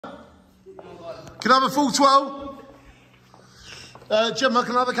Can I have a full 12? Gemma,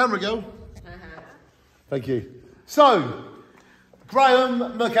 can I have a camera girl? Thank you. So, Graham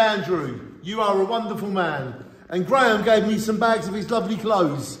McAndrew, you are a wonderful man. And Graham gave me some bags of his lovely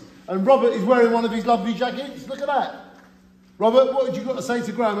clothes. And Robert is wearing one of his lovely jackets. Look at that. Robert, what have you got to say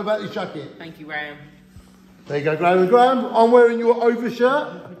to Graham about his jacket? Thank you, Graham. There you go, Graham. And Graham, I'm wearing your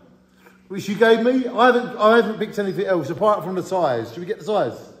overshirt, which you gave me. I haven't picked anything else apart from the ties. Should we get the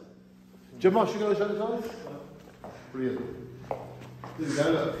ties? Gemma, should we go show the ties? Brilliant. Here we go,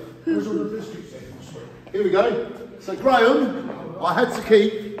 look. Where's all the biscuits? Here we go. So Graham, I had to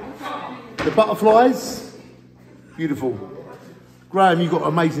keep the butterflies. Beautiful. Graham, you've got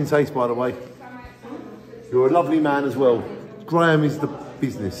amazing taste, by the way. You're a lovely man as well. Graham is the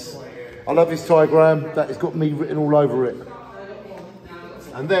business. I love this tie, Graham. That has got me written all over it.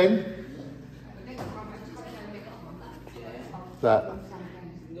 And then, that.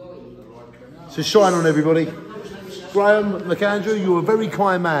 So shine on, everybody. Graham McAndrew, you're a very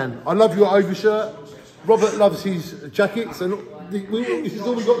kind man. I love your overshirt. Robert loves his jackets, and this is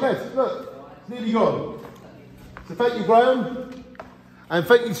all we've got left. Look, it's nearly gone. So thank you, Graham. And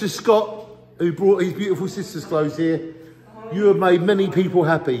thank you to Scott, who brought his beautiful sister's clothes here. You have made many people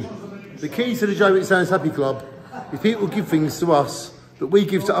happy. The key to the Jaywick Sounds Happy Club is people give things to us that we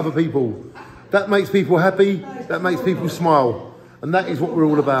give to other people. That makes people happy, that makes people smile. And that is what we're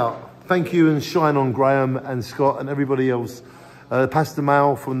all about. Thank you, and shine on, Graham and Scott and everybody else. Pastor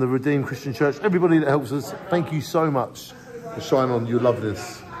Mal from the Redeemed Christian Church, everybody that helps us, thank you so much. And shine on, you love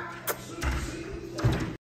this.